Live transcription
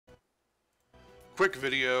quick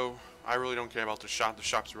video. I really don't care about the shop. The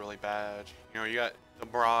shop's really bad. You know, you got the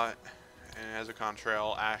Brat and as a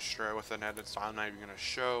contrail, Astra with an edit, so I'm not even gonna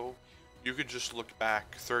show. You could just look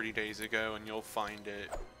back 30 days ago and you'll find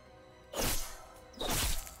it.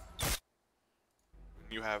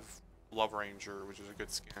 You have Love Ranger, which is a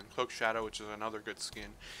good skin. Cloak Shadow, which is another good skin.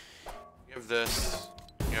 You have this.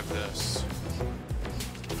 You have this.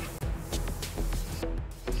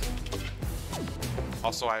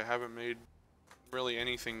 Also, I haven't made really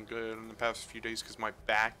anything good in the past few days because my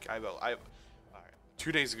back. I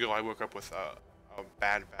 2 days ago I woke up with a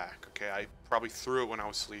bad back. Okay, I probably threw it when I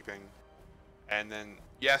was sleeping, and then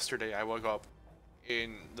yesterday I woke up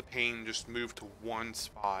and the pain just moved to one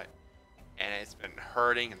spot, and it's been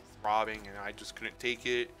hurting and throbbing, and I just couldn't take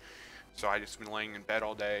it. So I just been laying in bed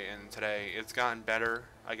all day, and today it's gotten better.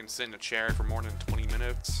 I can sit in a chair for more than 20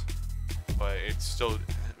 minutes, but it's still,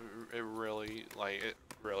 it really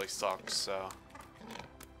sucks. So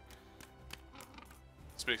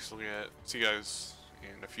that's basically it. See you guys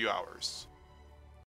in a few hours.